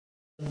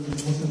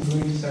Muslim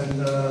Community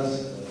Centre's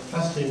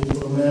Hustings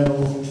for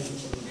mayoral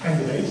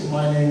candidates.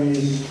 My name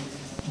is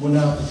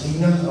Lunat.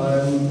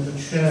 I am the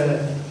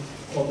chair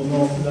of the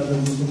North London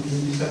Muslim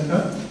Community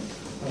Centre.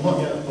 I'm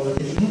not yet a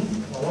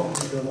politician. I won't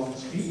give you a long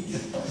speech.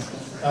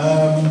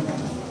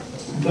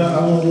 But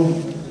I will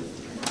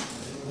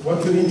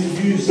want to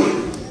introduce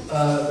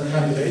the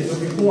candidates. But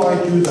before I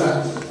do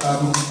that, I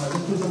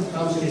just do some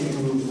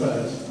housekeeping rules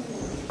first.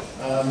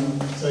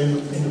 So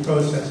in the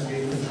process, we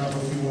can have a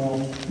few more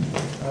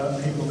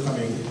people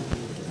coming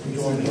to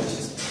join us.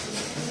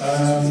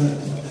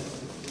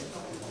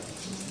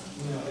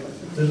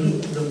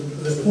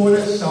 The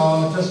toilets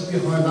are just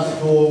behind that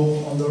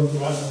door on the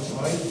right hand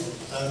side.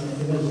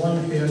 There's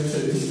one here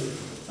too.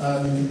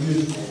 You can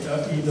use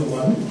either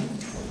one.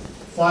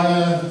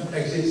 Fire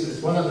exits,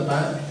 there's one at the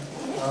back,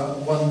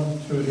 one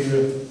through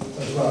here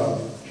as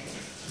well.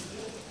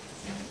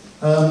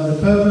 The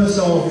purpose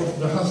of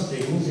the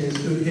hustings is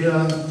to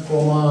hear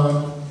from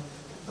our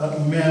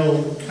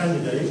male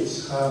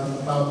candidates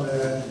about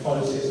their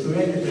policies, to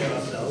educate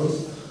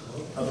ourselves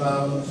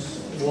about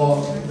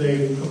what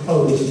they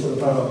propose for the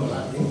borough of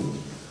Hackney.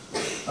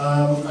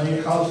 And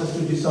it helps us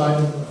to decide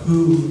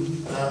who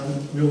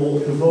we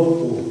ought to vote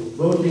for.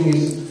 Voting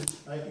is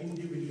an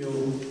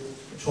individual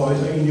choice,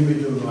 an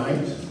individual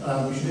right.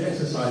 We should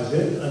exercise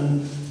it,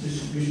 and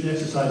we should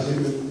exercise it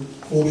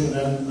with caution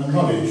and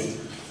knowledge.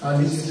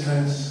 And this is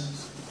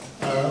hence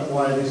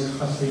why this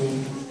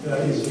husting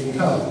is being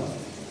held.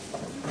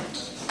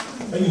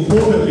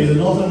 Importantly, the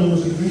North London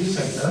Muslim Community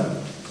Centre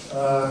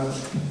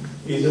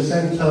is a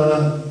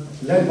centre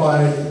led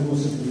by the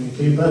Muslim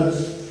community, but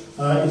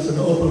it's an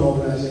open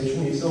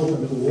organisation, it's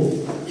open to all.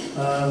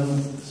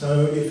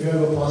 So if you're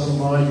ever passing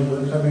by, you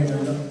will come in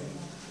and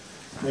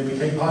maybe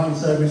take part in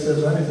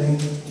services or anything,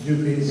 do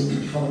please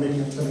come and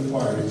make some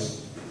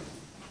inquiries.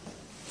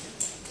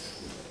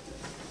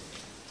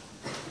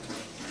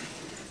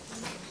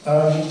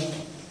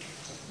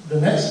 The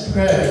next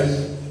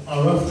prayers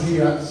are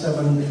roughly at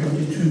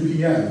 7:52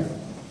 p.m.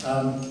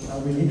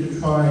 And we need to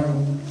try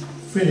and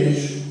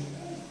finish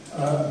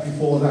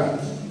before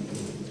that.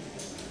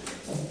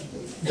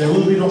 There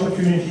will be an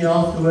opportunity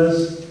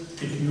afterwards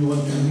if you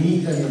want to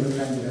meet any of the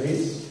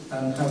candidates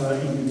and have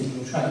an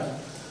individual chat.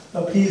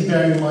 But please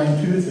bear in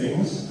mind two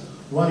things.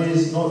 One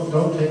is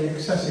don't take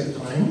excessive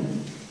time,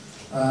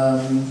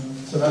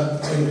 so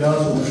that anybody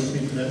else who wants to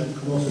speak to them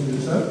can also do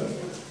so.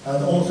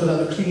 And also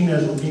that the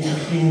cleaners will need to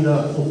clean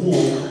the hall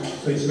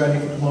so it's ready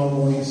for tomorrow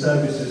morning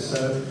services.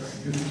 So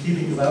you can keep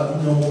it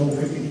about no more than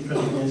 15 to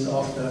 20 minutes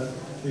after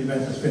the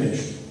event has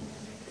finished.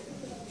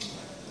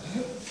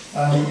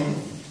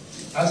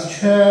 As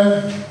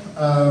chair,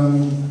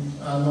 and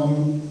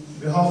on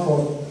behalf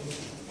of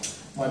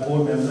my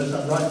board members,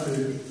 I'd like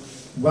to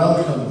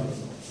welcome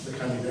the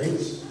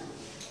candidates.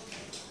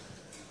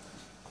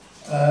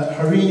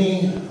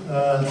 Harini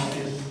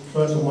is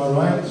first on my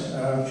right.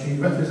 She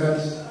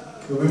represents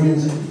the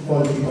Women's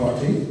Equality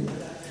Party.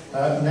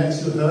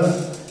 Next to her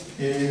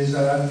is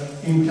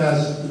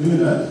Imtiyaz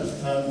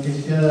Lunat,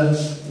 is here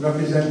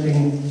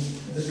representing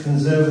the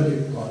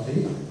Conservative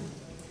Party.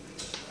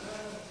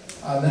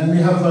 And then we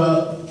have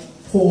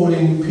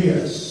Pauline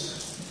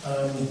Pearce,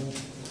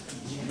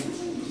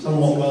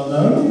 somewhat well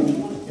known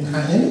in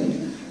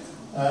Hackney.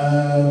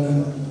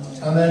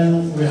 And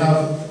then we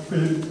have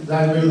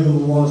Glanville,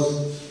 who was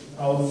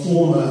our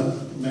former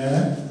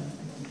mayor.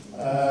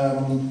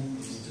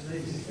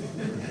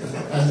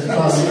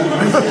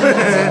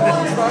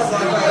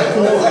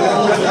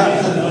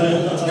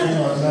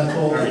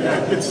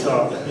 Good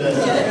start.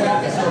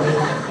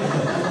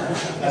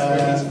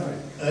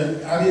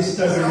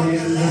 Alastair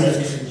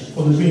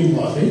from the Green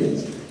Party.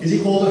 Is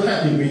it called the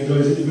Hackney Greens or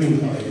is it the Green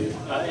Party?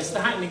 It's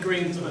the Hackney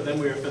Greens, but then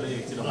we're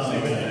affiliated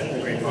obviously with the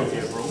Green Party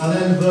overall. And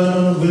then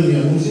Vernon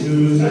Williams,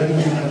 who's an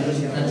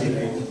independent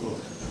candidate.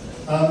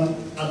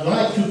 I'd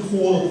like to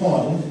call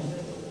upon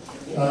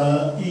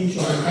each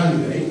of the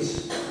candidates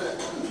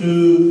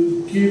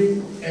to give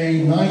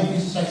a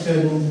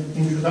 90-second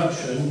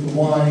introduction to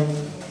why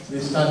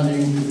they're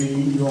standing to be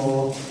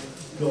your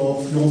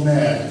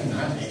mayor in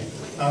Hackney.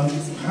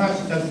 Perhaps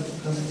you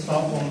can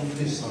start on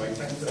this side.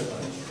 Thanks very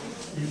much.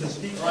 You can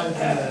speak either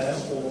there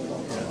or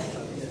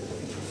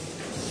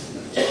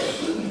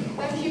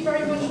Thank you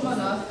very much,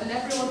 Lunat, and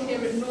everyone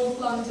here at North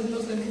London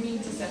Muslim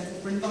Community Centre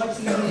for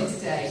inviting me here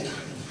today.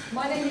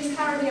 My name is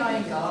Harini,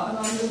 Iyengar, and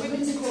I'm the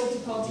Women's Equality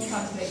Party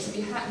candidate to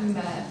be Hackney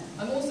Mayor.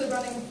 I'm also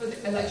running for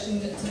the election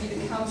to be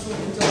the councillor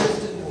for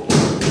Dalston Ward.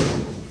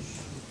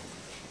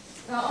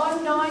 Now,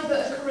 I'm neither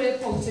a career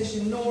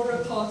politician nor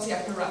a party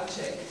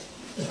apparatchik.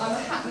 I'm a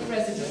Hackney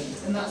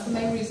resident, and that's the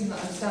main reason that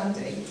I'm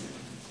standing.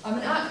 I'm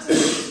an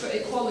activist for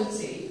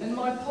equality, and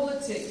my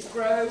politics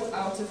grow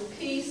out of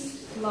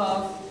peace,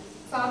 love,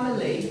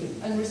 family,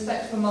 and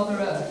respect for Mother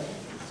Earth.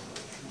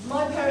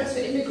 My parents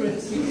were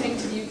immigrants who came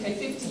to the UK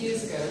 50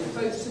 years ago,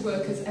 both to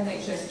work as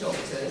NHS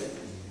doctors,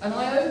 and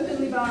I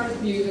openly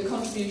value the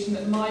contribution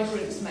that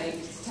migrants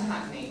make to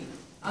Hackney.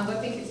 And I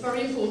think it's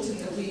very important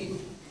that we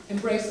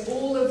embrace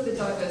all of the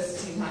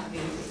diversity in Hackney,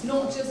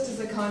 not just as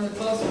a kind of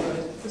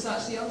buzzword, but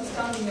actually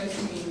understanding those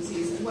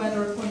communities and where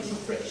there are points of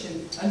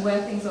friction and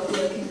where things are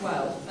working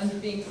well,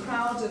 and being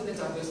proud of the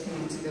diverse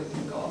community that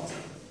we've got.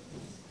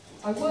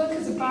 I work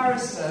as a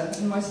barrister,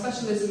 and my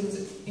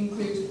specialisms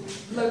include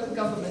local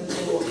government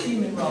law,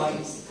 human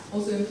rights,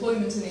 also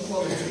employment and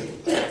equality.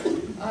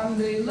 I'm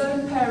the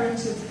lone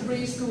parent of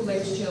 3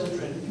 school-aged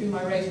children, whom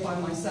I raised by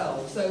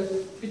myself. So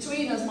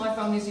between us, my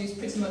family's used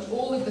pretty much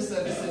all of the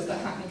services that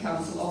Hackney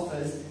Council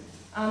offers.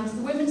 And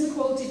the Women's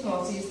Equality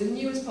Party is the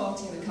newest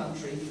party in the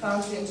country,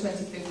 founded in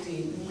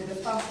 2015, and we're the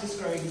fastest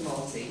growing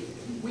party.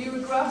 We are a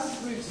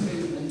grassroots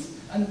movement,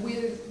 and we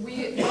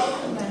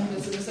welcome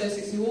members and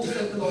associates who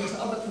also belong to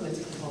other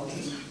political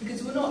parties,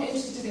 because we're not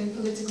interested in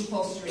political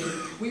posturing.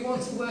 We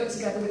want to work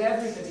together with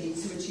everybody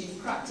to achieve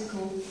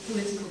practical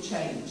political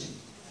change.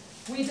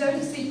 We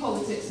don't see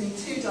politics in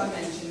 2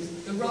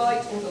 dimensions, the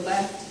right or the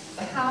left,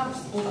 the haves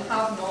or the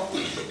have-not,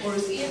 or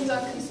as Ian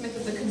Duncan Smith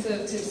of the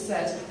Conservatives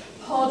said,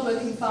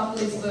 hard-working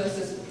families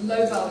versus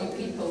low-value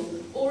people,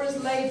 or as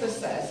Labour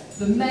says,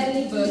 the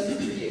many versus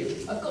the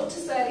few. I've got to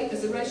say,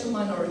 as a racial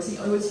minority,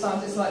 I always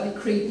found it slightly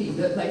creepy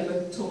that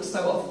Labour talks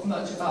so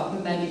much about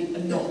the many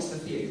and not the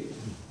few.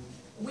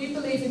 We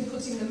believe in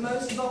putting the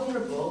most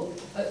vulnerable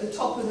at the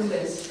top of the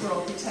list for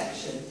our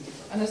protection.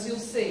 And as you'll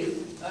see,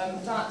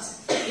 that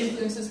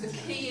influences the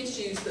key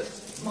issues that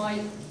my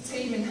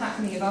team in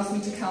Hackney have asked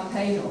me to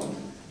campaign on.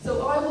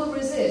 So I will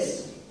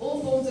resist all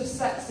forms of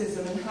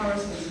sexism and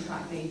harassment in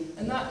Hackney,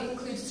 and that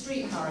includes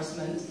street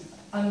harassment.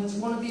 And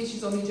one of the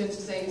issues on the agenda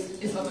today is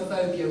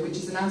Islamophobia, which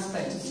is an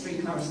aspect of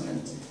street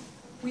harassment.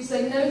 We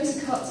say no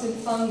to cuts in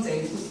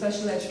funding for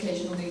special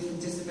educational needs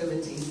and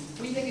disabilities.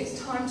 We think it's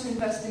time to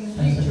invest in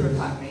the future of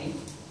Hackney.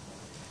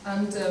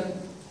 And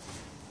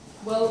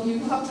well, you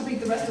have to read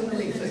the rest of the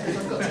leaflet because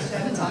I've got to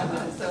share the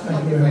timeline, so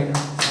I'll be right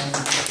now.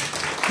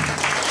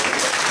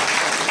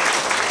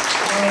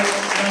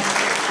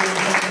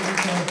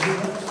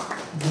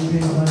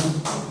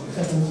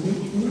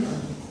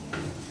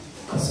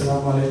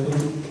 Assalamu alaikum.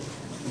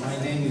 My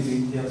name is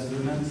Imtiyaz,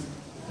 Lunat,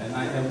 and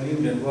I have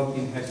lived and worked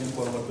in Hackney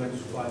for over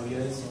 25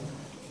 years.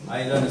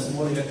 I run a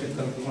small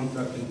electrical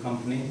contracting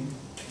company.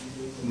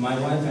 My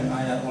wife and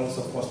I are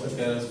also foster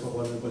carers for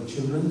vulnerable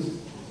children.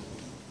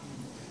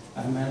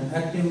 I'm an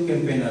active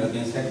campaigner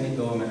against Hackney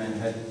government and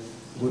had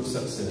good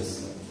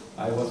success.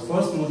 I was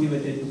first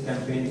motivated to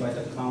campaign by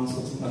the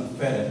council's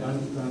unfair and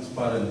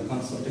untransparent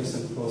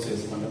consultation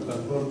process on the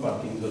control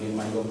parking zone in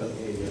my local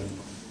area.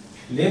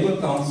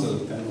 Labour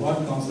Council and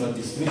Ward Councillor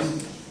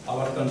dismissed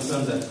our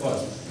concerns at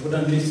first,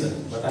 wouldn't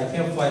listen, but I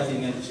kept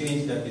fighting and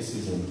changed that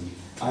decision.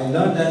 I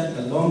learned that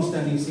a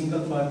long-standing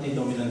single-party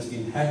dominance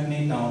in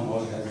Hackney Town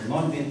Hall has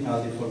not been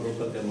healthy for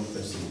local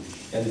democracy,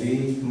 and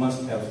we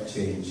must have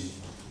change.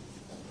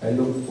 I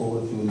look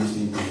forward to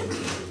listening to you.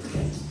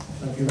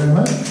 Thank you very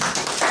much.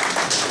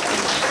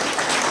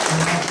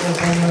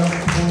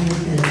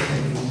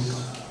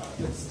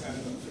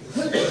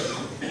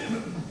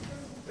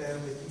 Bear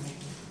with me.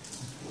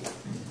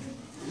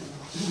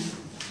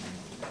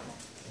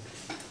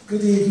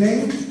 Good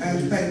evening,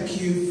 and thank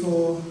you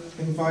for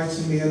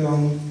inviting me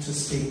along to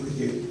speak with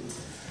you.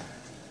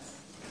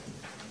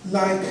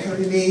 Like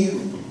Harini,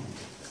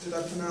 did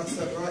I pronounce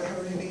that right,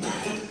 Harini?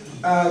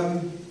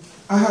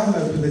 I have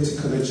no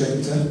political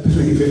agenda,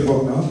 believe it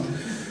or not,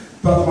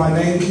 but my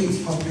name keeps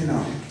popping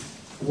up.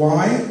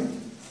 Why?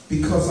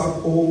 Because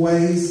I've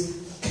always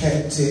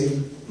kept it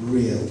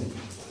real.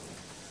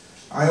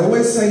 I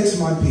always say to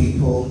my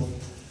people,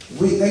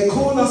 they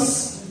call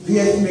us the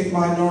ethnic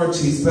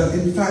minorities, but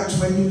in fact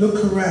when you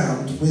look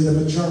around, we're the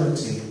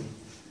majority,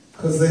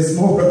 because there's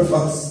more of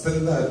us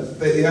than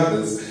the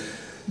others.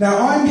 Now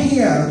I'm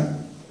here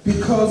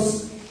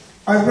because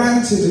I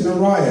ranted in a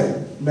riot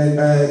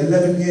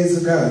 11 years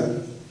ago.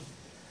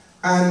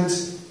 And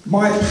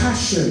my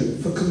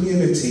passion for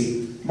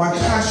community, my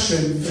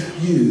passion for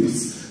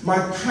youths, my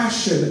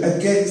passion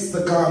against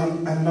the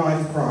gun and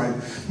knife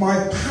crime, my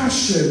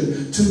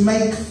passion to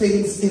make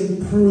things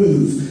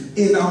improve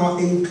in our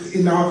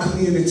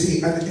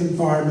community and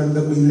environment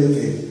that we live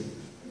in.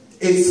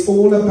 It's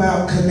all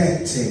about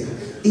connecting,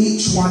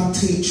 each one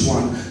teach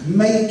one,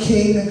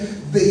 making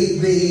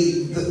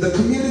the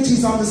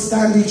communities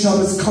understand each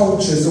other's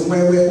cultures and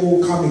where we're all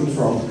coming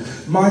from.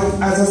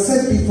 As I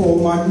said before,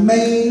 my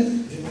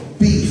main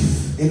beef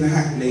in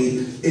Hackney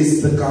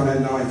is the gun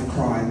and knife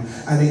crime,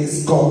 and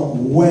it's got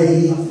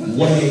way,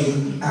 way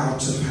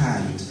out of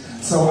hand.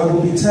 So I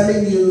will be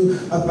telling you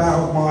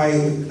about my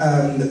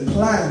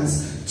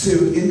plans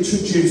to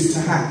introduce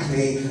to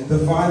Hackney the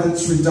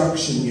Violence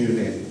Reduction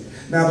Unit.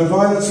 Now, the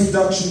Violence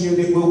Reduction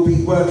Unit will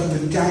be working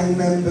with gang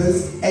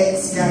members,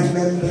 ex-gang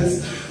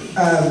members,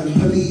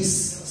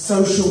 police,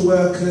 social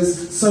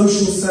workers,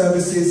 social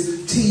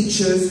services,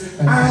 teachers,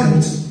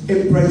 and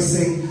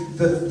embracing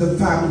the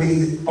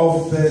family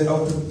of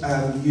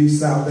the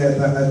youths out there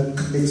that are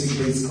committing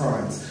these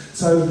crimes.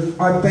 So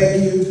I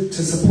beg you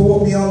to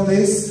support me on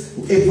this.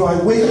 If I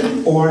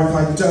win or if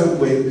I don't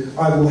win,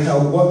 I will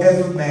help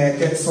whatever mayor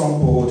gets on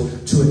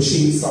board to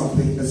achieve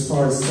something as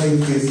far as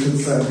safety is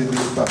concerned in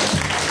this borough.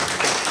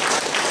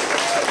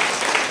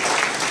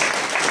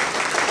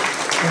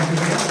 Thank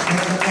you.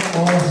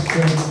 Can I ask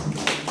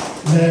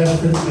Mayor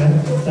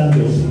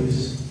Daniel, please?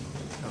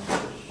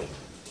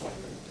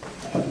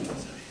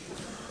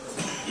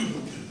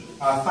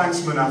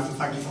 Thanks, Lunat, and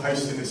thank you for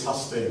hosting this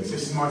Hustings.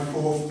 This is my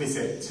 4th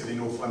visit to the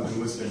North London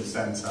Muslim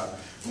Centre.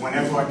 And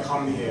whenever I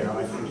come here,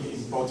 I think it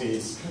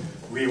embodies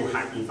real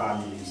Hackney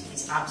values.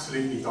 It's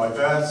absolutely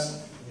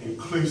diverse,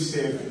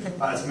 inclusive,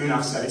 but as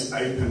Lunat said, it's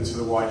open to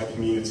the wider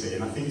community.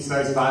 And I think it's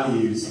those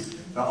values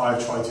that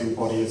I've tried to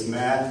embody as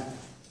Mayor,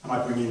 and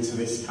I bring into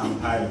this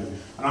campaign.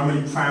 And I'm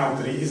really proud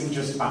that it isn't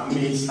just about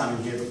me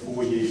standing here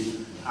before you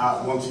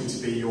wanting to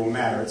be your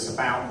mayor. It's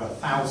about the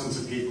thousands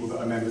of people that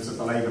are members of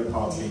the Labour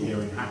Party here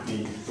in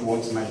Hackney that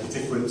want to make a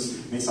difference.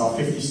 And it's our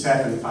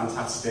 57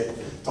 fantastic,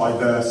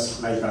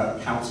 diverse Labour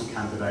council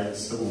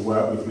candidates that will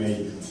work with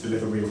me to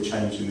deliver real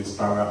change in this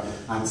borough.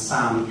 And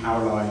Sam,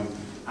 Caroline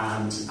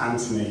and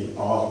Anthony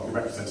are the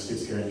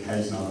representatives here in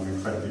Cazenard I'm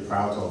incredibly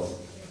proud of.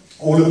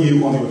 All of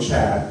you on your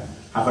chair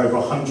have over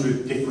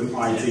 100 different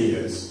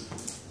ideas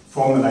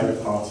from the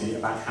Labour Party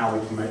about how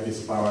we can make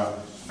this borough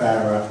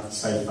fairer,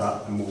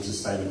 safer and more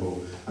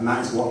sustainable. And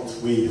that is what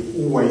we have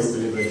always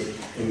delivered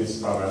in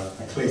this borough,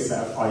 a clear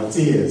set of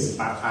ideas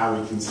about how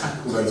we can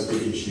tackle those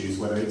big issues,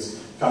 whether it's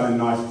gun and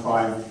knife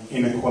crime,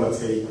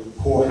 inequality,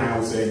 poor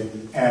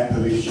housing, air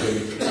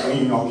pollution,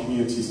 bringing our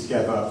communities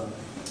together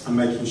and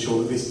making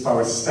sure that this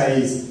borough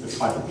stays the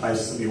type of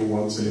place that we all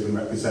want to live and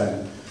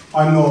represent.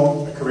 I'm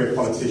not a career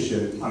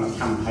politician, I'm a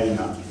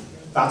campaigner.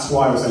 That's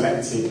why I was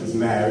elected as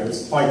mayor. It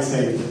was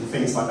fighting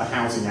things like the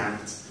Housing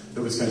Act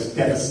that was going to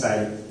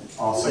devastate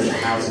our social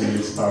housing in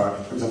this borough.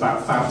 It was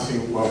about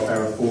fighting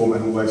welfare reform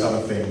and all those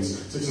other things.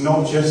 So it's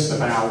not just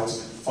about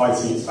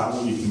fighting, it's about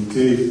what you can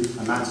do,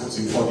 and that's what's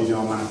embodied in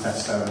our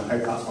manifesto, and I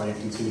hope that's why you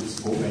continue to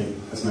support me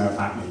as Mayor of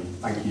Hackney.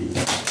 Thank you.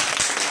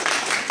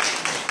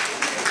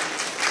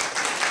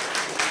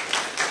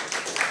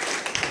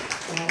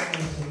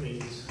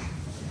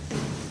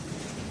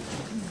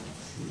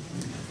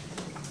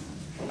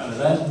 Hello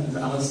there, I'm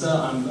Alastair.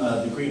 I'm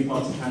the Green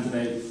Party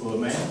candidate for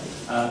Mayor.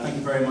 Thank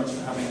you very much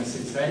for having us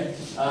here today.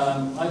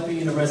 I've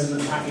been a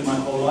resident of Hackney my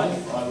whole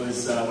life. I went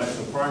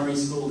to a primary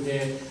school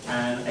here,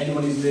 and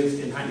anyone who's lived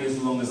in Hackney as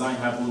long as I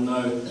have will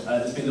know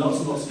there's been lots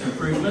and lots of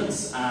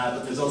improvements,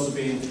 but there's also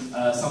been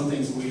some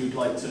things we would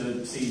like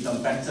to see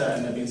done better,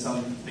 and there have been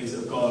some things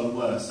that have gone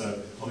worse.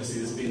 So obviously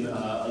there's been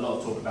a lot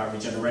of talk about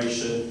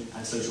regeneration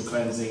and social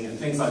cleansing and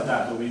things like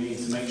that, but we need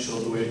to make sure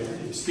that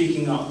we're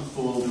speaking up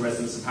for the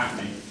residents of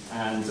Hackney.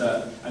 And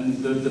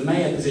the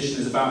mayor position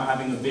is about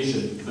having a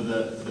vision for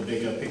the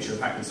bigger picture of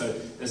Hackney. So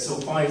there's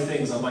sort of 5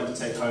 things I'd like to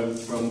take home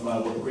from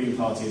what the Green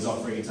Party is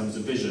offering in terms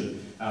of vision.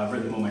 I've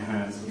written them on my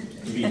hands,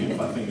 convenient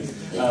 5 fingers.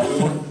 We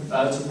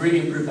want to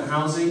really improve the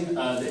housing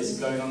that is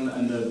going on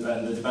and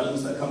the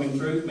developments that are coming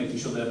through, making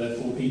sure that they're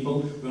for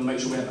people. We want to make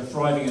sure we have a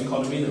thriving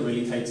economy that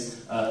really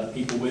takes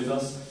people with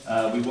us.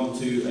 We want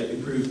to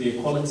improve the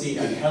equality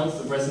and health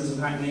of residents of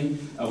Hackney.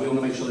 We want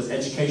to make sure there's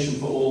education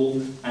for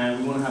all,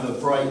 and we want to have a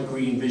bright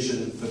green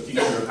vision for the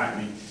future of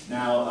Hackney.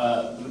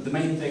 Now, the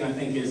main thing I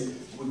think is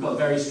we've got a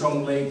very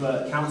strong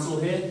Labour council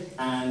here,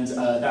 and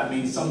that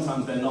means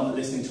sometimes they're not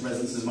listening to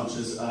residents as much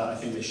as I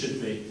think they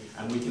should be,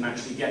 and we can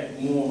actually get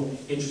more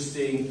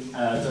interesting,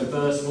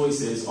 diverse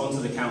voices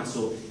onto the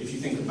council if you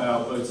think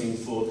about voting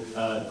for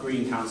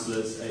Green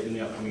councillors in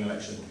the upcoming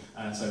election.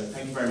 So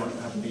thank you very much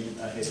for having me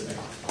here today.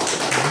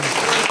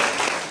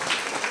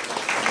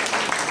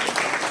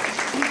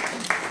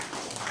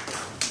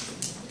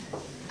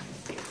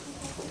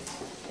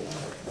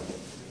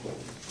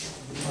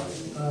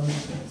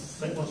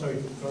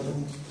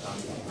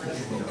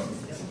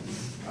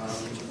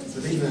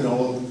 Good evening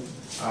all.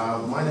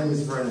 My name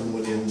is Vernon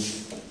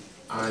Williams,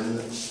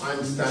 and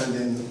I'm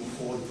standing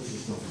for the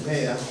position of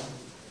mayor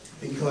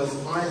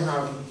because I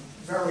have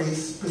very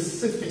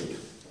specific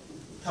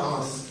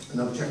tasks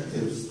and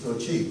objectives to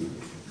achieve.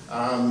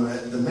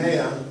 The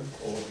mayor,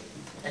 or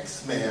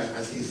ex-mayor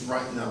as he is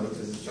right now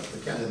because he's just a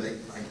candidate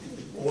like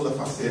all of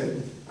us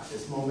here at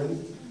this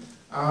moment,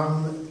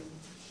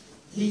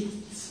 he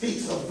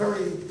speaks of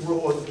very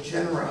broad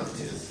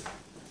generalities.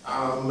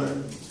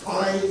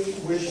 I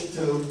wish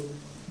to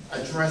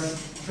address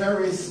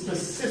very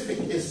specific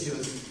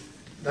issues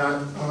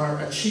that are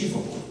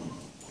achievable.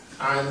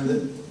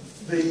 And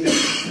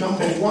the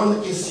number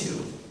one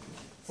issue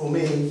for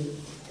me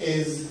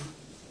is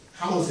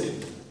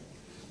housing.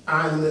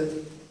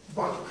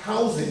 But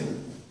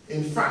housing,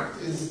 in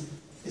fact, is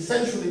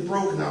essentially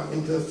broken up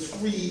into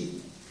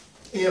 3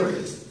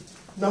 areas.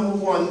 Number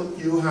one,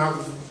 you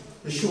have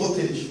the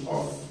shortage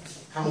of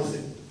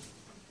housing.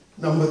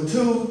 Number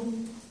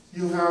 2,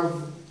 you have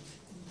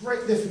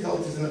great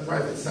difficulties in the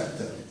private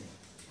sector.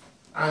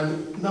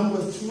 And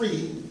number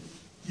 3,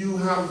 you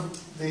have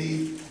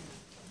the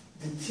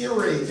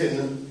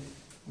deteriorating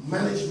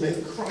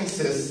management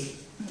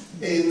crisis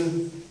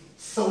in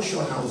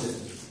social housing,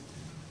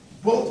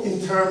 both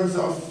in terms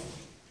of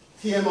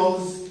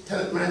TMOs,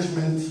 tenant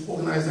management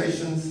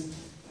organizations,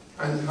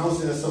 and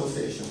housing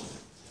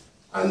associations.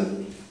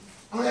 And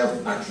I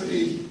have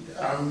actually,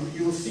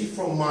 you will see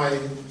from my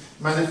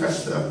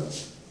manifesto,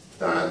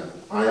 that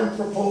I am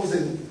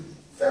proposing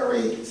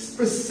very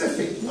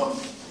specific, not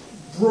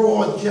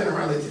broad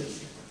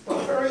generalities,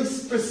 but very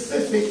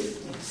specific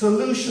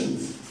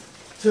solutions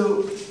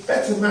to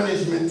better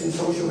management in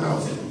social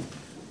housing.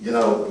 You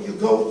know, you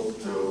go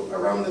to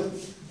around the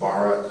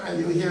borough and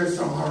you hear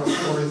some horror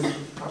stories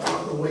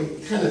about the way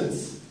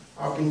tenants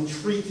are being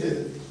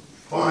treated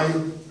by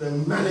the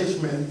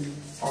management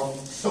of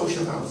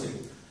social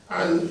housing.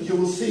 And you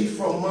will see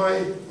from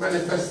my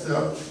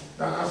manifesto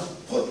that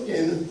I've put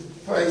in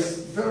place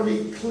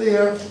very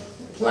clear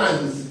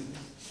plans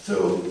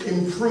to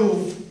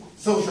improve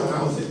social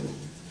housing.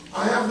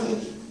 I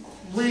haven't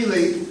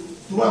really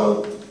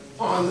dwelled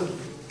on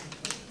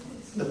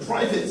the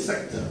private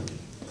sector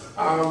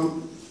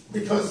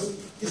because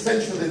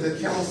essentially the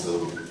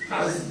council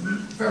has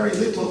very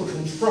little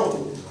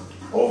control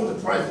over the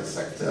private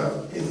sector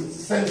in the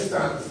sense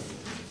that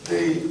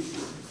the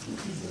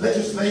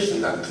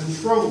legislation that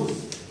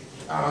controls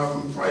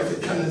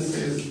private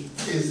tenancies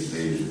is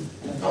the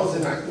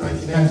Housing Act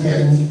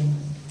 1988.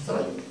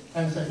 Sorry?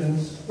 10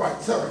 seconds.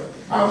 Right, sorry.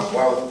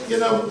 Well, you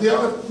know, the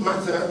other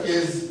matter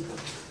is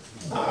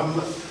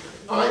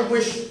I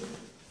wish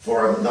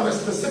for another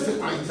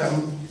specific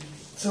item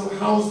to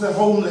house the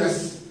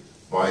homeless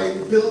by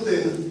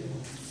building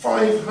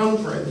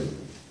 500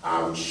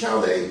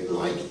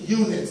 chalet-like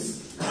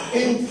units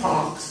in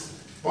parks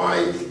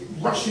by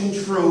rushing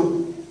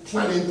through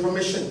planning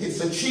permission.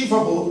 It's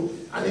achievable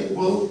and it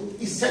will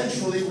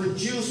essentially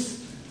reduce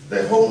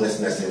the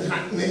homelessness in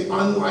Hackney,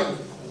 unlike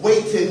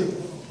waiting.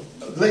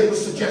 Labour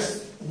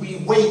suggests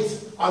we wait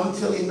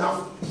until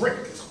enough brick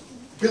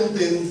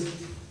buildings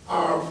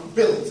are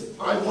built.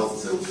 I want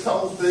to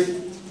solve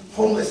the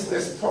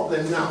homelessness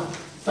problem now.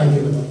 Thank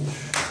you very much.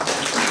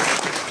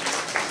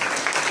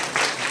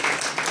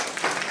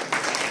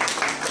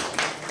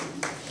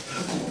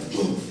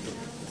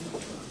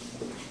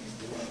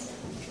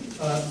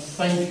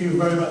 Thank you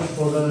very much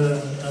for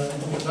the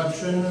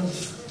introduction.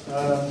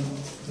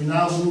 We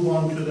now move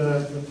on to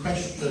the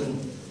question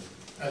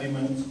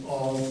element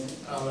of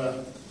our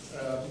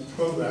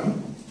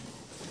program.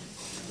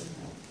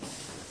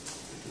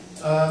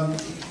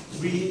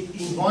 We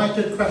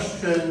invited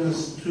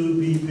questions to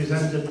be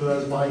presented to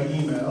us by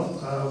email.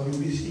 We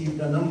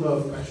received a number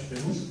of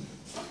questions,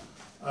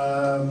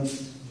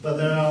 but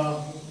there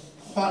are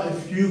quite a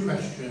few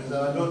questions, and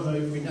I don't know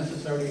if we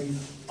necessarily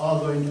are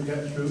going to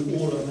get through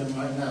all of them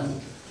right now.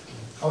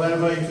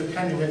 However, if the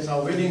candidates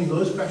are willing,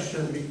 those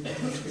questions which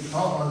we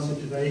can't answer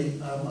today,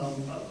 I'm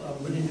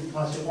willing to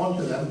pass it on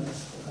to them,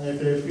 and if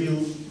they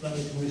feel that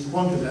we can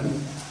respond to them,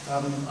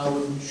 I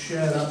will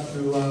share that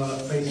through our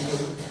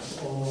Facebook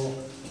or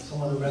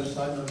some other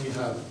website that we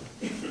have.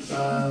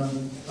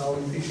 I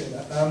would appreciate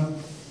that.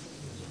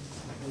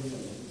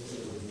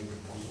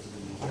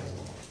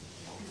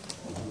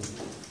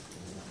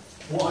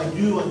 What I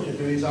do want to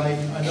do is, I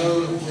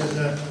know there's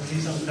a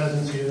decent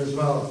presence here as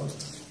well.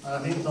 I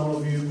think some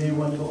of you may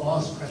want to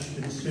ask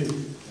questions too.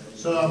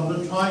 So I'm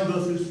going to try and go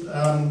through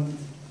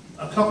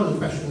a couple of the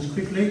questions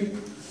quickly.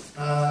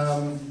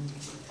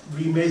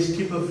 We may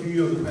skip a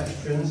few of the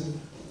questions,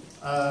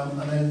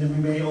 and then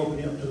we may open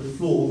it up to the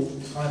floor,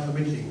 time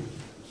permitting.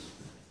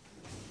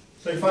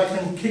 So if I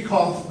can kick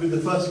off with the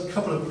first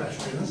couple of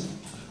questions,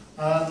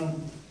 I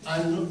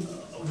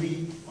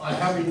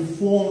have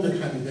informed the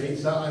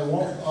candidates that I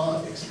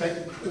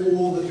expect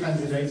all the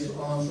candidates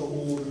to answer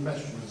all the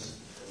questions,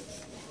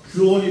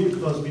 purely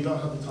because we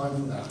don't have the time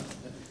for that.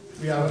 If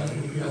we had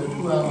a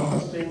 2-hour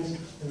hustings,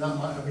 then that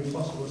might have been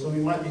possible. So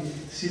we might be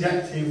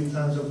selective in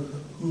terms of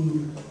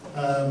who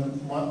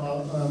might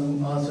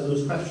answer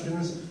those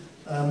questions.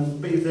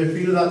 But if they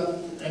feel that,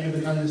 any of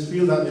the candidates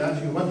feel that they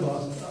actually want to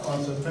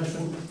answer a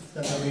question,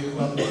 then they'll be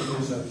welcome to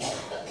do so.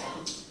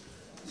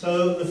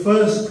 So the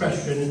first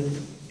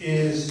question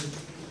is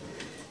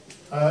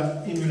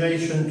in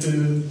relation to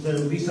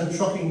the recent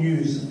shocking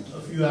news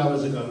a few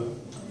hours ago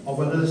of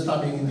another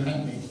stabbing in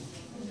Hackney.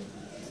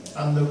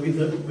 And with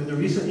the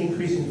recent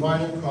increase in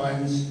violent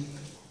crimes,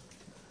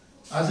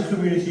 as a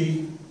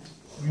community,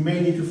 we may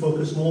need to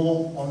focus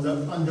more on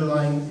the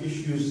underlying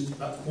issues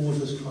that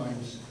cause us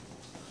crimes.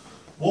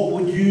 What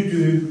would you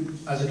do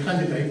as a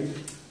candidate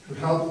to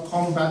help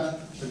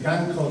combat the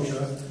gang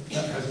culture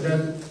that has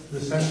led to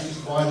the senseless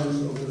violence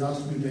over the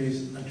last few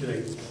days and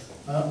today?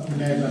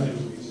 Mayor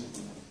Glanville, please.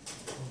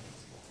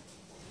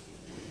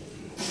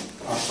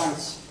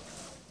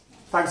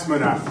 Thanks,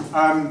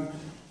 Munaf.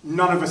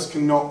 None of us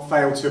cannot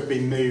fail to have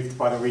been moved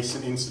by the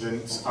recent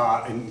incidents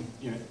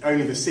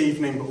only this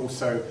evening, but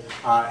also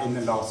in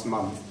the last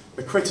month.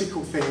 The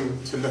critical thing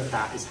to look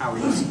at is how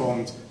we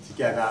respond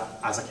together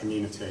as a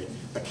community.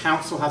 The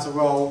council has a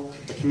role,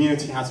 the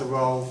community has a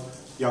role,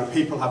 young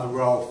people have a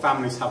role,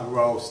 families have a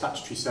role,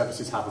 statutory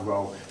services have a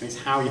role, and it's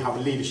how you have a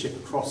leadership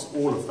across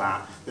all of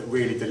that that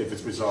really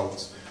delivers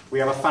results. We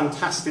have a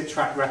fantastic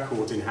track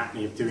record in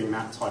Hackney of doing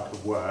that type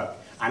of work,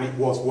 and it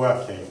was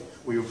working.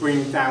 We were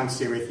bringing down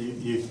serious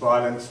youth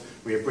violence,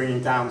 we were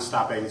bringing down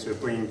stabbings, we were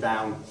bringing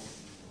down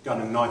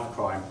gun and knife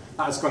crime.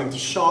 That has gone into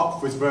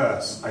sharp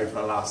reverse over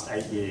the last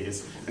 8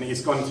 years, and it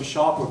has gone into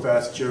sharp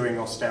reverse during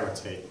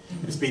austerity.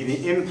 It's been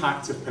the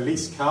impact of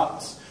police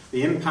cuts,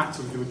 the impact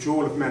of the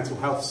withdrawal of mental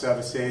health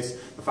services,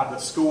 the fact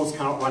that schools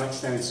cannot run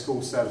extended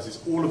school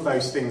services, all of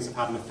those things have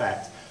had an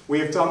effect. We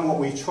have done what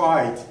we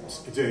tried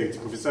to do to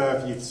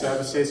preserve youth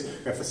services.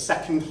 We have the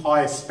second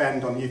highest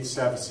spend on youth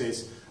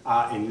services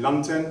in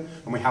London,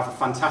 and we have a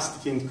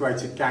fantastic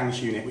integrated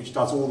gangs unit which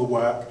does all the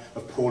work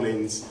of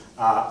Pauline's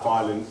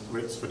violent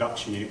risk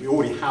reduction unit. We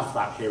already have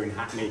that here in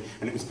Hackney,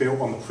 and it was built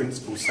on the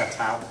principles set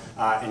out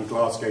in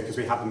Glasgow, because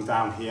we had them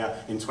down here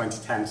in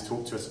 2010 to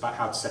talk to us about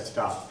how to set it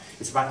up.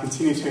 It's about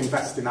continuing to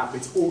invest in that, but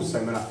it's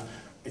also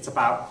it's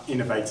about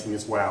innovating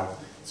as well.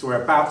 So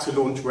we're about to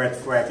launch Red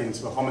Thread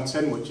into the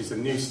Homerton, which is a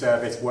new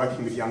service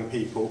working with young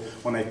people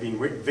when they've been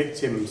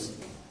victims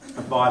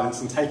of violence,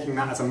 and taking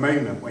that as a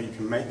moment where you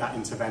can make that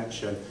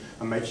intervention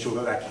and make sure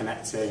that they're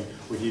connecting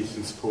with youth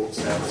and support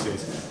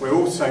services. We're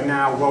also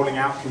now rolling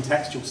out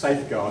contextual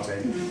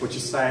safeguarding, which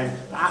is saying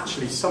that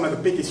actually some of the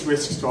biggest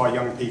risks to our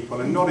young people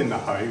are not in the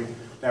home,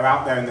 they're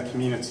out there in the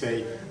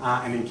community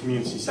and in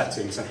community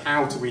settings. And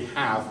how do we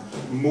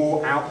have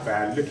more out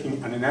there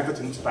looking at an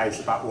evidence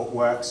base about what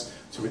works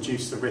to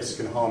reduce the risk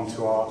and harm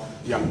to our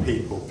young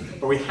people?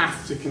 But we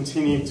have to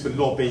continue to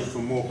lobby for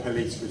more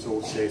police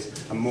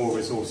resources and more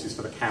resources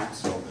for the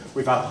council.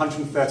 We've had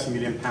 £130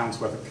 million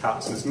worth of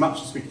cuts, and as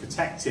much as we've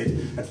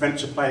protected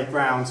adventure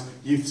playgrounds,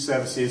 youth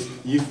services,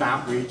 youth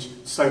outreach,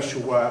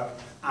 social work,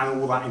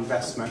 and all that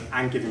investment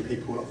and giving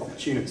people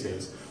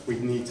opportunities, we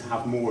need to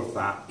have more of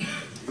that.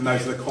 And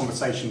those are the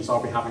conversations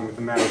I'll be having with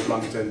the Mayor of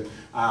London,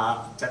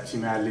 Deputy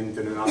Mayor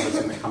Linden and others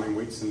in the coming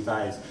weeks and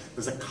days.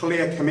 There's a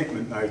clear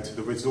commitment, though, to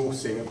the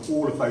resourcing of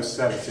all of those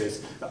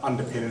services that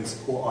underpin and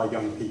support our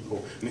young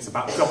people. And it's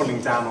about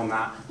doubling down on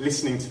that,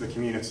 listening to the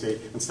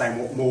community and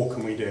saying what more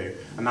can we do.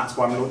 And that's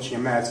why I'm launching a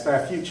Mayor's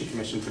Fair Future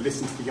Commission to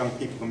listen to the young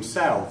people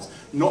themselves,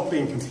 not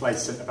being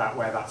complacent about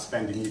where that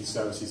spend in youth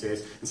services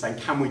is, and saying,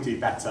 can we do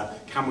better,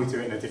 can we do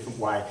it in a different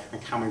way,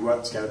 and can we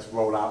work together to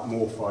roll out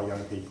more for our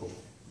young people.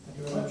 Thank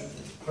you very much.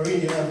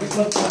 Harini, this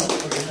month, a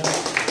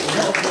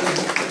lot of those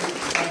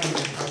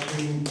have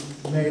been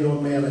male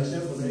on male,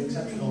 except for the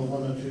exceptional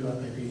one or two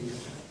maybe.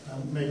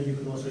 Maybe you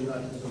can also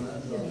enlighten us on that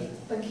as well.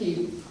 Thank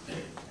you.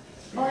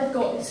 I've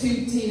got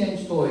 2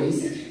 teenage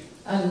boys,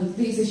 and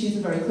these issues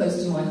are very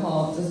close to my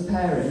heart as a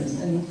parent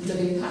and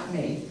living in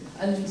Hackney.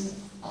 And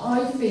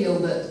I feel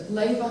that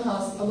Labour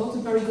has a lot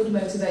of very good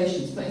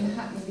motivations, but in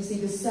Hackney we see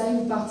the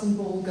same bat and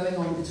ball going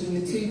on between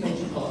the 2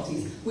 major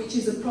parties, which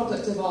is a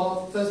product of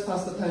our first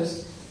past the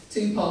post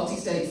 2-party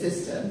state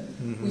system.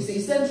 We see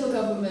central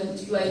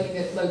government blaming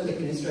local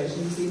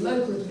administration, we see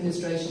local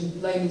administration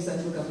blaming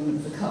central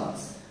government for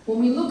cuts. When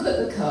we look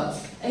at the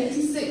cuts,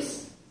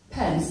 86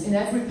 pence in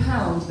every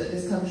pound that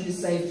this country has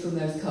saved from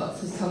those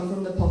cuts has come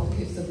from the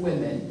pockets of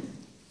women.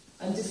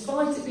 And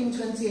despite it being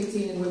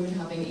 2018 and women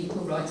having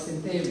equal rights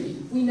in theory,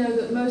 we know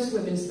that most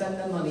women spend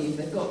their money, if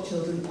they've got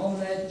children, on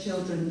their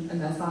children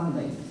and their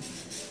family.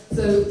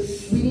 So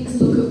we need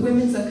to look at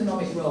women's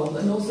economic role,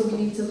 and also we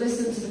need to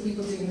listen to the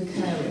people doing the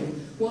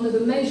caring. One of the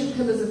major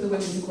pillars of the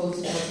Women's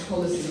Equality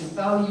Policy is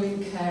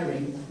valuing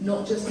caring,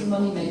 not just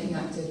money-making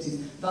activities,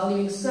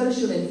 valuing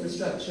social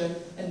infrastructure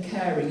and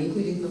caring,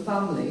 including for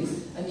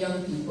families and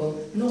young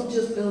people, not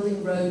just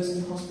building roads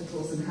and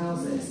hospitals and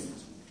houses.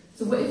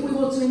 So if we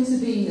want to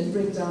intervene and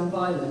bring down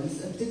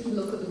violence, and particularly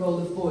look at the role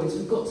of boys,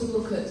 we've got to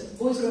look at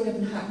boys growing up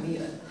in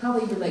Hackney, how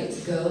they relate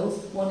to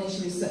girls. One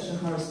issue is sexual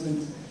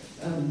harassment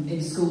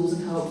in schools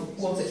and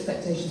what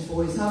expectations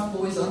boys have,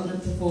 boys'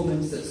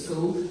 underperformance at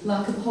school,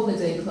 lack of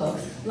holiday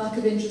clubs, lack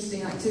of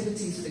interesting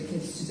activities for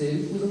kids to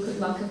do. We look at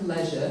lack of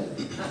leisure,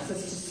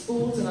 access to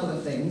sport and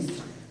other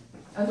things.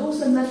 And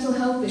also mental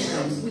health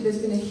issues. There's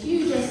been a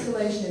huge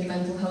escalation in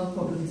mental health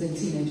problems in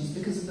teenagers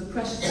because of the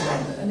pressures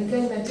around it. And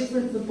again, they're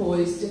different for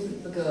boys,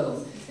 different for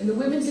girls. In the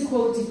Women's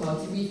Equality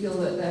Party, we feel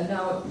that there are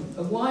now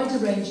a wider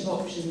range of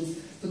options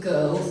for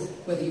girls,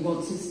 whether you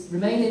want to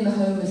remain in the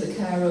home as a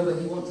carer,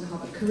 whether you want to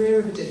have a career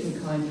of a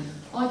different kind.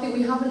 I think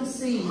we haven't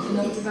seen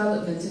enough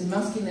development in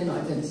masculine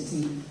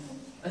identity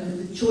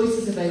and the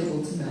choices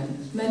available to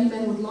men. Many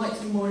men would like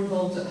to be more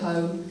involved at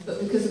home, but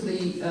because of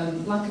the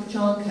lack of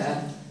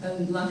childcare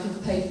and lack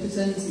of paid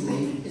paternity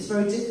leave, it's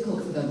very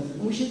difficult for them.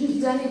 And we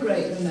shouldn't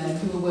denigrate the men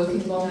who are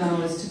working long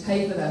hours to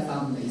pay for their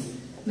families.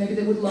 Maybe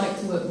they would like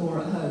to work more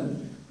at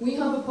home. We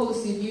have a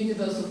policy of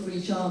universal free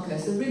childcare,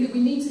 so really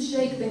we need to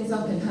shake things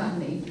up in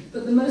Hackney.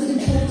 But the most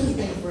important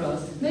thing for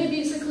us,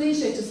 maybe it's a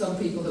cliche to some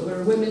people that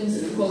we're a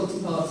women's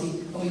equality party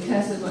and we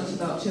care so much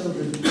about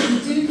children. We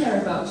do care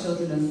about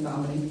children and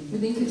family. We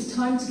think it's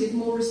time to give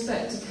more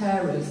respect to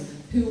carers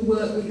who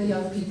work with the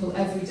young people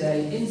every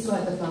day,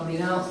 inside the family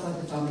and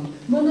outside the family.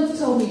 Munaf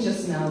told me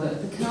just now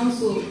that the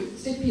council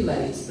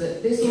stipulates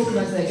that this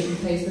organisation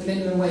pays the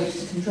minimum wage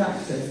to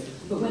contractors,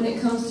 but when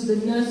it comes to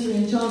the nursery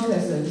and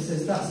childcare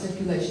services, that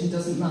stipulation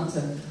doesn't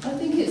matter. I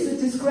think it's a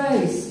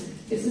disgrace.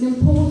 It's an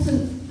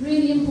important,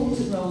 really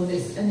important role, and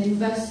it's an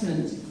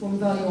investment when we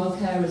value our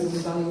carers and we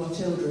value our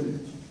children.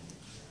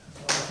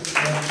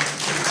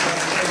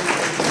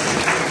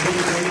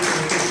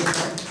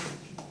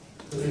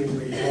 living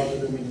wage rather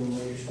than minimum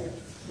wage.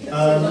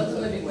 That's the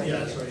living wage.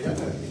 Yeah, sorry. Yeah.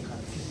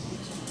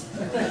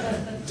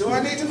 Do I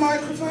need a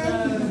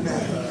microphone? No.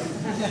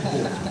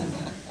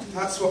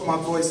 That's what my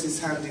voice is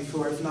handy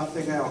for, if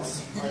nothing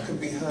else. I can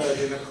be heard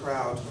in a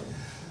crowd.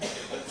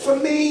 For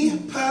me,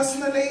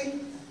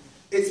 personally,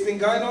 it's been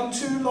going on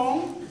too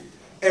long.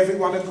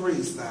 Everyone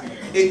agrees that.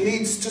 It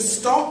needs to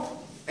stop.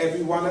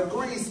 Everyone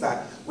agrees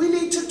that. We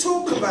need to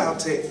talk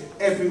about it.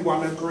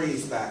 Everyone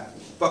agrees that.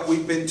 But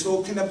we've been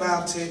talking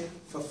about it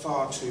for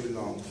far too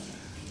long.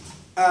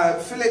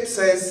 Philip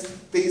says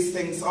these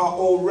things are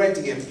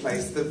already in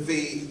place, the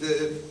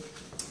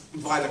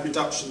violent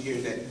reduction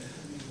unit.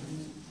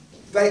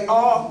 They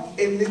are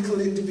in little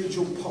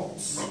individual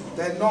pots.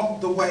 They're not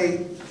the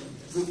way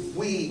that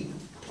we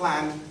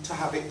plan to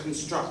have it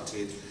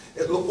constructed.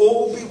 It will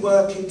all be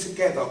working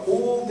together.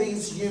 All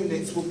these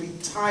units will be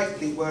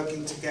tightly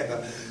working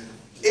together.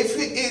 If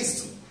it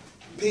is,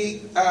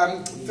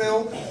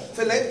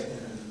 Philip,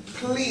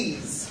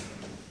 please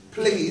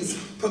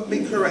put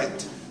me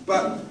correct.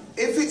 But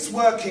if it's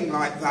working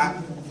like that,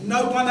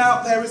 no one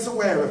out there is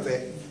aware of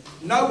it.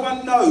 No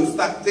one knows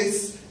that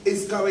this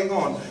is going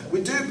on.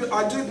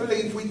 I do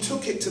believe we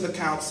took it to the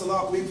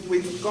council.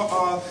 We've got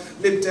our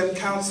Lib Dem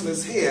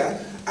councillors here,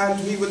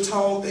 and we were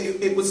told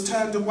that it was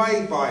turned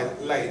away by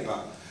Labour.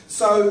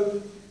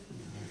 So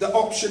the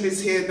option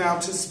is here now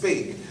to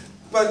speak.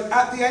 But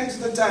at the end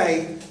of the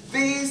day,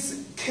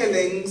 these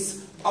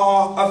killings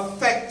are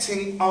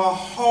affecting our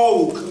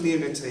whole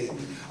community.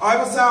 I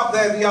was out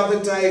there the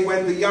other day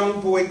when the young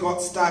boy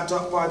got stabbed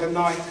up by the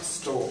Nike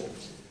store.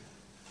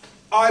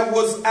 I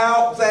was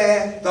out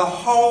there the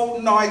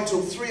whole night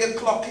till 3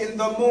 o'clock in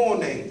the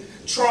morning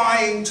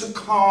trying to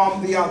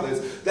calm the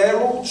others. They're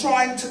all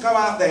trying to go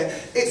out there.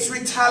 It's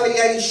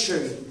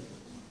retaliation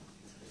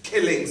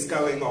killings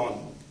going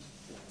on.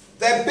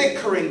 They're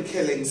bickering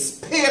killings,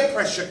 peer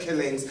pressure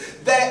killings.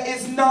 There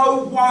is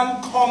no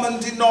one common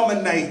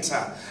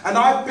denominator. And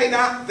I've been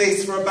at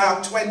this for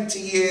about 20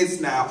 years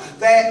now.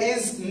 There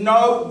is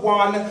no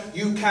one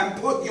you can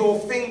put your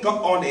finger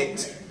on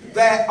it.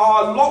 There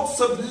are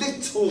lots of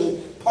little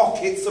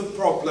pockets of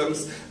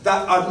problems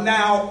that are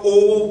now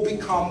all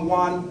become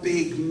one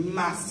big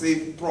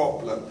massive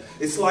problem.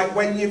 It's like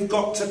when you've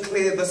got to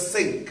clear the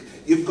sink.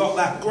 You've got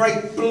that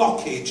great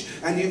blockage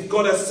and you've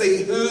got to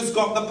see who's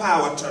got the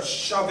power to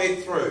shove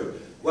it through.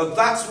 Well,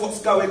 that's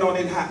what's going on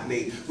in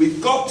Hackney.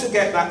 We've got to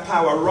get that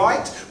power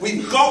right.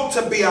 We've got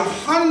to be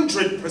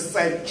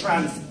 100%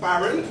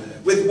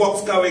 transparent with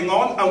what's going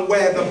on and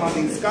where the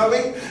money's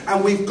going.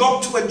 And we've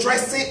got to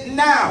address it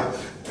now.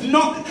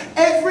 Not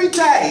every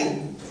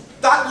day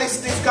that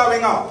list is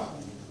going up.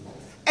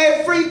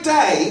 Every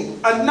day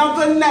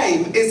another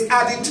name is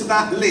added to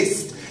that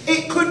list.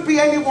 It could be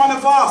any one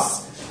of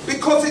us,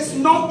 because it's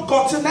not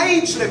got an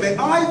age limit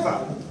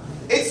either.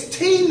 It's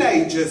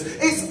teenagers,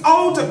 it's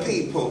older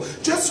people.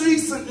 Just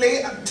recently,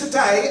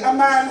 today, a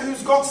man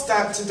who's got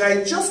stabbed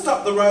today, just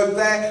up the road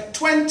there,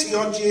 20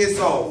 odd years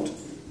old.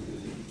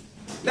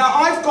 Now,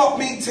 I've got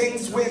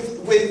meetings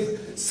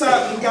with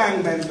certain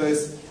gang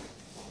members.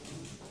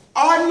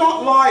 I'm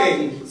not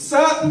lying.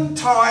 Certain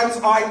times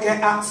I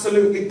get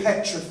absolutely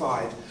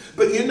petrified.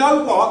 But you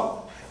know what?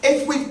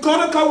 If we've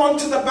got to go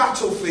onto the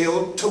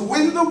battlefield to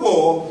win the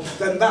war,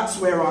 then that's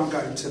where I'm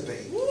going to be.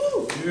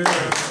 Yeah.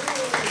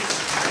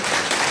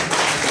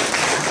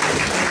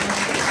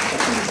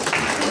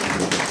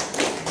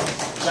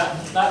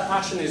 That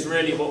passion is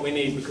really what we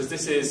need, because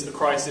this is a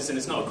crisis, and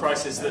it's not a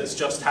crisis that's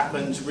just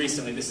happened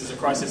recently. This is a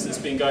crisis that's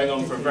been going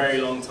on for a very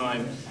long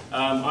time.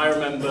 I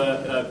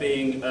remember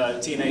being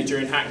a teenager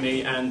in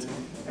Hackney and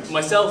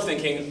myself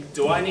thinking,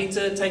 do I need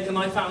to take a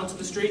knife out onto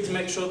the street to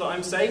make sure that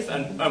I'm safe?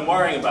 And I'm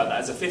worrying about that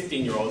as a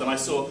 15-year-old. And I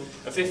saw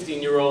a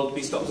 15-year-old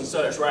be stopped and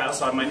searched right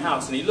outside my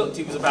house, and he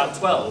was about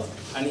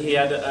 12, and he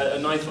had a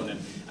knife on him.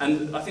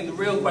 And I think the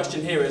real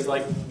question here is,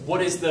 like,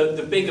 what is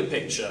the bigger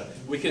picture?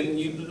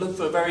 You look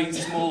for very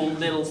small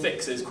little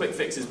fixes, quick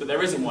fixes, but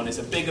there isn't one. It's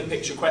a bigger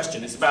picture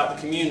question. It's about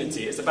the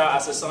community. It's about our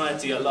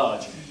society at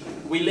large.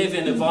 We live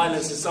in a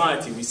violent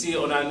society. We see it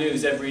on our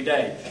news every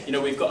day. You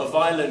know, we've got a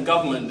violent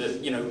government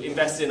that, you know,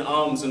 invests in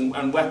arms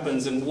and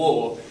weapons and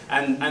war,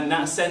 and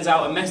that sends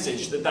out a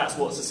message that that's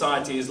what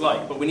society is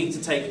like. But we need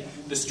to take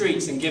the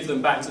streets and give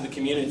them back to the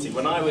community.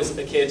 When I was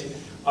a kid,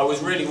 I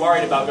was really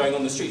worried about going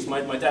on the streets.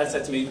 My dad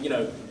said to me, you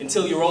know,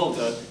 until you're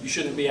older, you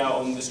shouldn't be out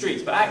on the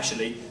streets. But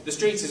actually, the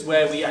streets is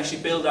where we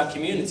actually build our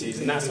communities,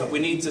 and that's what we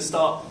need to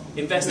start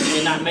investing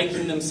in that,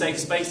 making them safe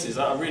spaces.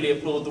 I really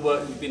applaud the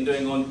work we've been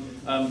doing on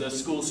the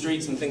school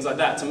streets and things like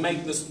that, to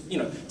make this, you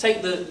know,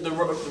 take the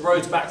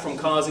roads back from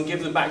cars and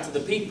give them back to the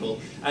people,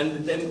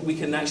 and then we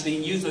can actually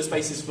use those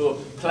spaces for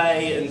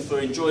play and for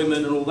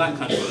enjoyment and all that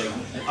kind of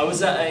thing. I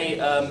was at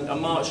a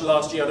march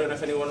last year. I don't know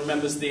if anyone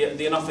remembers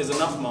the Enough is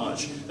Enough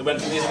march that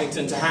went from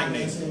Islington to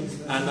Hackney,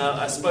 and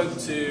I spoke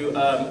to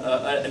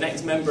an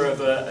ex-member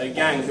of a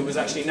gang who was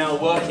actually now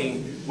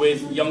working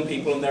with young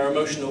people on their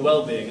emotional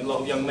well-being, a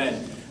lot of young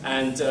men.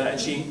 and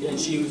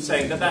she was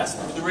saying that that's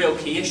the real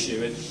key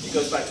issue. And it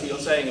goes back to what you're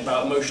saying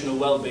about emotional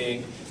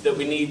well-being, that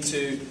we need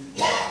to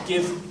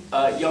give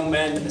young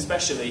men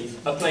especially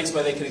a place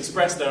where they can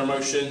express their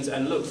emotions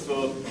and look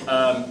for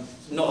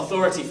not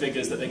authority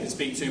figures that they can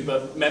speak to,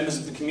 but members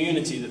of the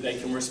community that they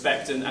can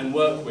respect and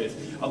work with.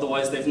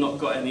 Otherwise they've not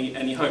got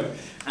any hope.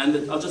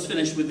 And I'll just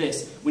finish with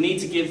this. We need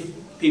to give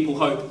people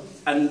hope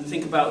and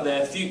think about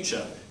their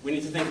future. We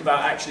need to think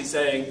about actually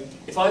saying,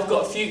 if I've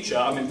got a future,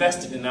 I'm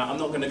invested in that, I'm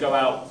not going to go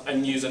out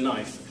and use a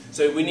knife.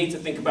 So we need to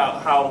think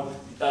about how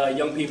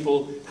young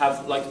people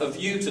have like a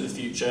view to the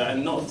future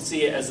and not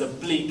see it as a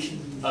bleak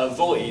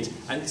void,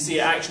 and see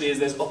it actually as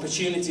there's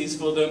opportunities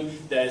for them,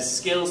 there's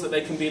skills that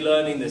they can be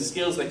learning, there's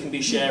skills they can be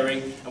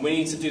sharing, and we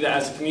need to do that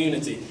as a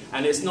community.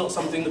 And it's not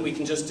something that we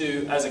can just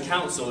do as a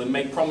council and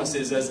make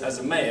promises as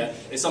a mayor.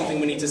 It's something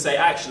we need to say,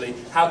 actually,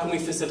 how can we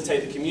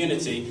facilitate the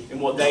community in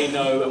what they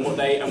know and what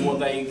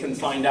they can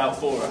find out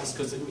for us,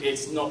 because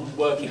it's not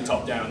working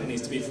top down, it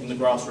needs to be from the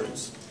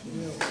grassroots.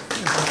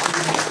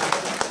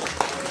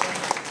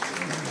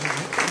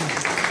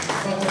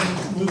 If I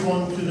can move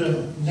on to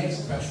the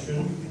next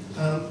question.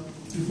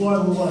 Before I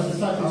move on, I'd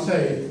just like to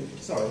say,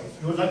 Sorry.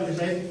 you would like to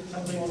say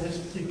something on this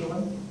particular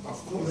one?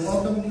 Of course. You're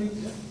welcome,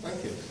 please. Yeah,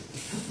 thank you.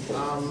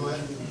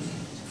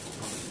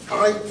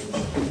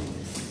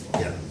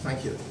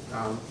 Thank you.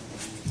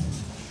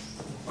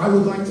 I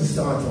would like to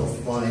start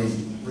off by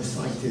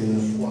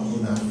reciting what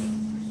Lunat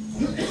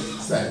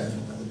said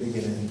at the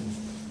beginning.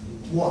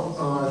 What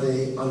are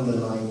the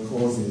underlying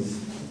causes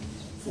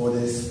for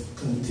this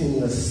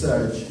continuous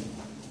surge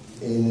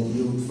in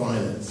youth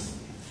violence?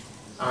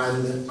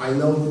 And I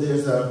know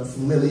there's a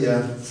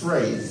familiar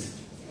phrase,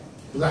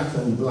 black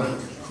and black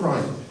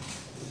crime.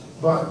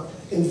 But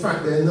in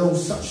fact, there's no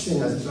such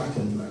thing as black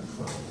and black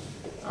crime.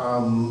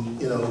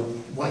 You know,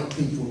 white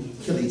people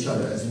kill each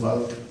other as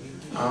well.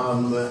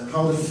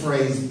 How the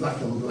phrase black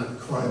and black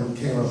crime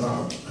came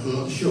about, I'm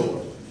not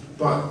sure.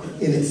 But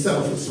in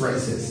itself, it's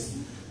racist.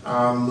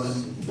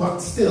 But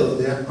still,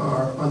 there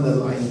are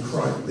underlying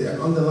crime, there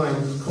are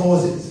underlying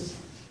causes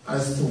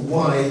as to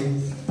why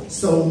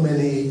so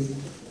many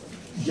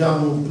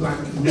young black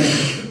men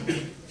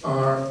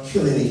are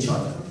killing each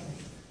other.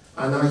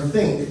 And I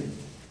think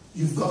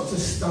you've got to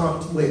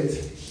start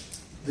with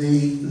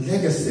the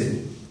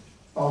legacy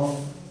of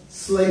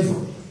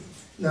slavery.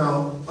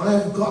 Now, I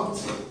have got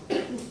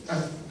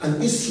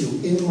an issue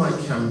in my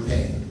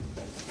campaign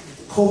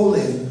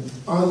calling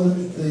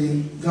on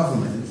the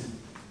government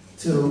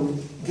to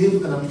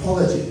give an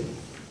apology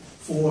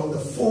for the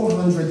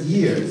 400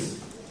 years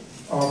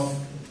of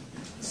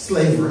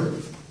slavery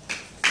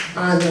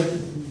and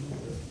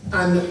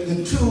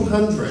the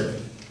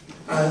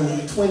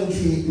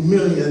 220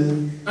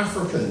 million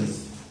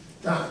Africans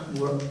that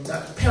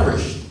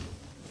perished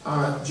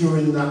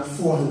during that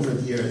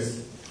 400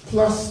 years,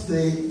 plus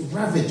the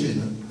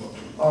ravaging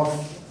of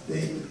the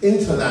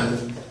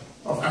hinterland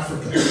of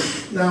Africa.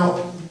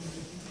 Now,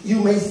 you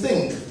may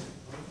think,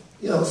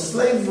 you know,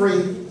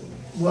 slavery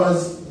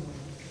was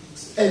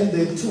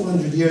ended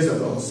 200 years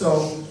ago,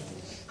 so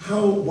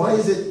why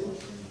is it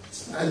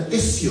an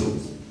issue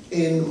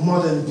in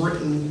modern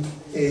Britain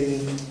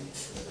in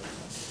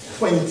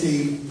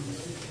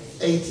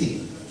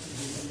 2018?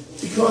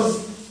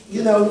 Because,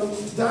 you know,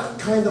 that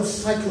kind of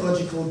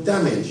psychological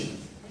damage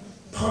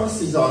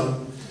passes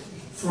on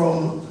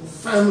from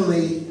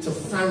family to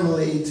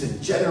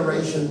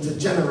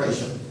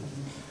generation.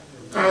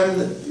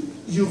 And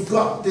you've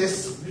got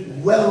this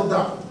welled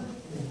up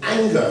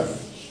anger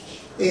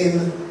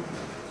in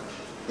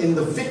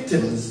the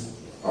victims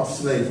of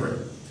slavery.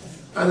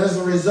 And as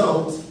a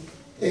result,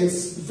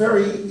 it's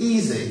very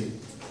easy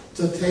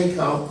to take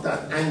out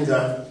that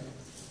anger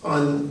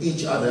on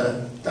each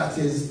other, that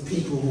is,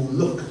 people who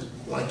look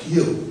like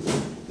you.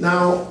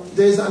 Now,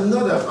 there's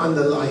another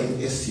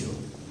underlying issue,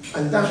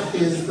 and that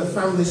is the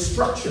family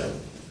structure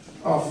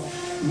of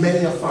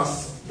many of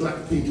us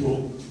black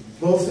people,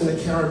 both in the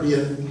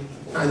Caribbean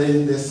and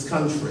in this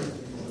country,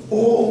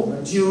 all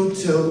due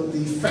to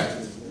the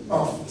effect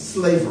of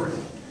slavery.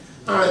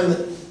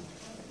 And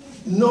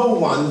no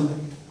one,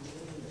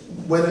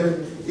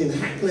 whether in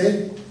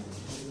Hackney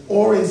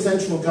or in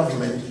central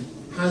government,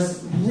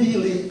 has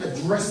really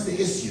addressed the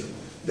issue.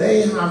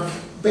 They have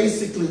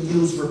basically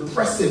used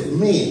repressive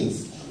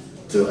means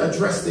to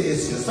address the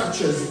issue,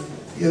 such as,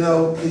 you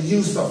know, the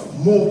use of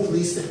more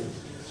policing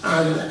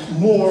and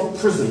more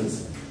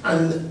prisons.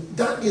 And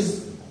that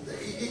is,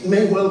 it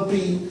may well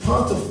be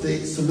part of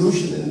the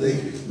solution in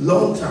the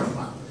long term.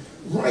 But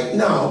right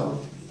now,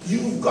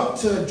 you've got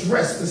to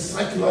address the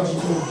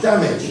psychological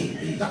damage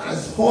that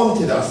has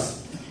haunted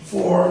us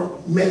for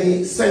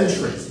many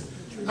centuries.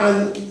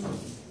 And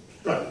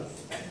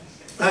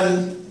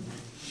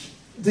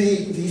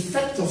the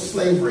effect of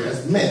slavery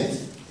has meant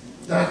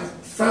that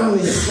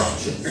family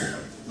structures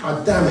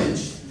are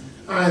damaged,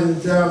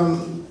 and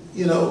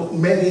you know,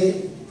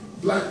 many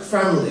black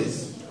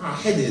families are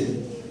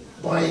headed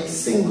by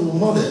single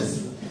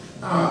mothers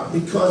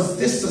because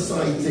this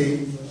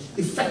society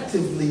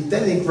effectively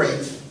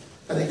denigrates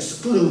and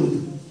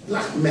excludes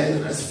black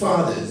men as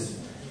fathers,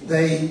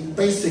 they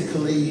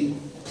basically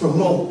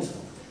promote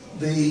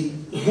the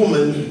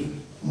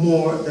woman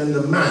more than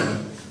the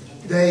man.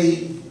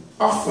 They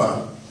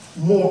offer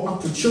more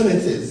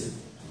opportunities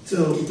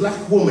to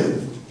black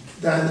women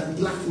than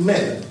black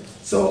men.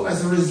 So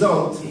as a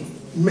result,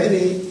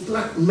 many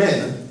black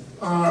men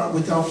are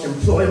without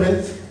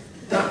employment.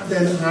 That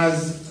then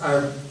has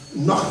a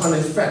knock-on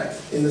effect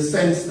in the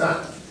sense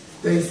that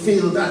they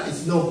feel that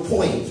it's no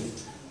point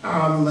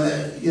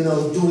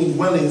doing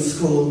well in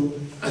school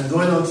and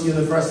going on to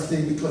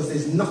university because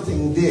there's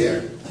nothing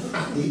there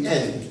at the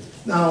end.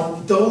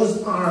 Now,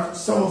 those are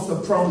some of the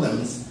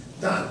problems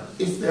that,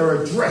 if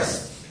they're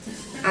addressed,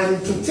 and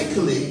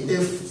particularly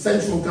if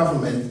central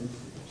government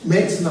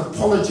makes an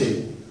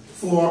apology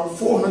for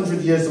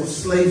 400 years of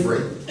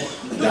slavery,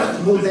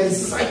 that will then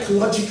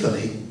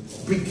psychologically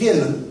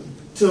begin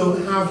to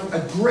have a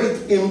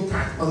great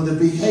impact on the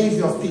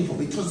behavior of people,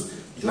 because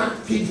black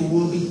people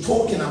will be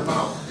talking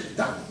about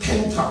that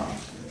pent-up,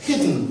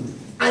 hidden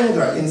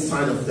anger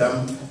inside of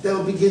them.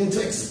 They'll begin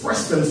to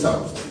express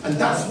themselves. And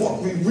that's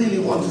what we really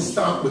want to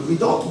start with. We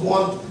don't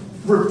want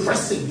more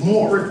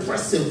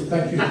repressive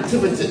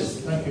activities.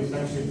 Thank you.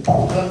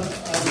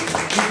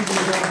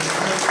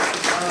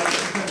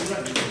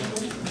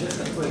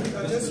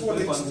 I just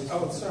wanted to,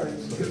 sorry.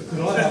 Could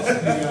I ask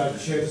the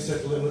chair to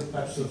set a limit,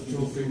 perhaps of 2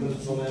 or 3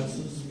 minutes on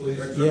answers, please?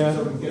 Yeah.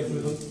 So we can get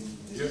through them.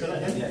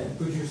 Yeah.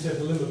 Could you set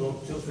a limit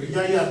of 2 or 3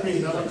 minutes? Yeah,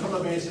 please. On a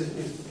cover basis,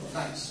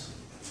 thanks.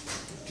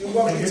 Do you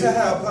want me to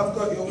help? I've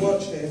got your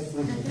watch here.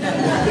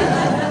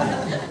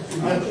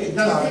 Okay,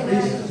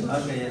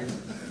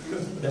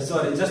 yeah.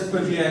 Sorry, just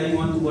quickly adding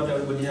on to what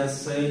everybody has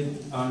said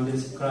on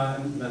this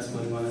crime that's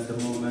going on at the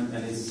moment,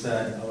 and it's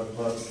sad, our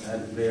thoughts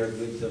and prayers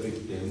with the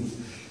victims.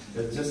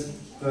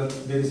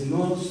 There is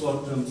no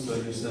short-term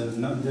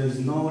solution. There is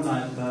no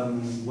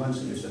one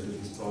solution to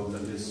this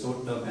problem. There is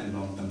short-term and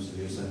long-term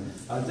solution.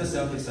 I'll just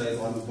emphasize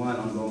on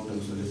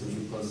long-term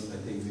solution because I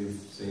think we've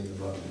said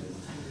about it.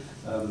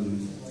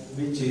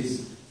 Which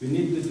is, we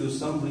need to do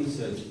some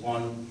research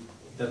on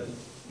the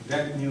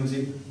rap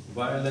music,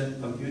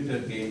 violent computer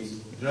games,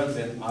 drugs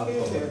and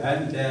alcohol,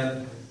 and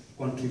their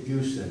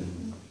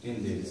contribution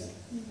in this.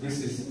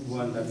 This is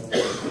one that...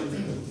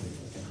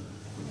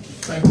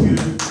 Thank you.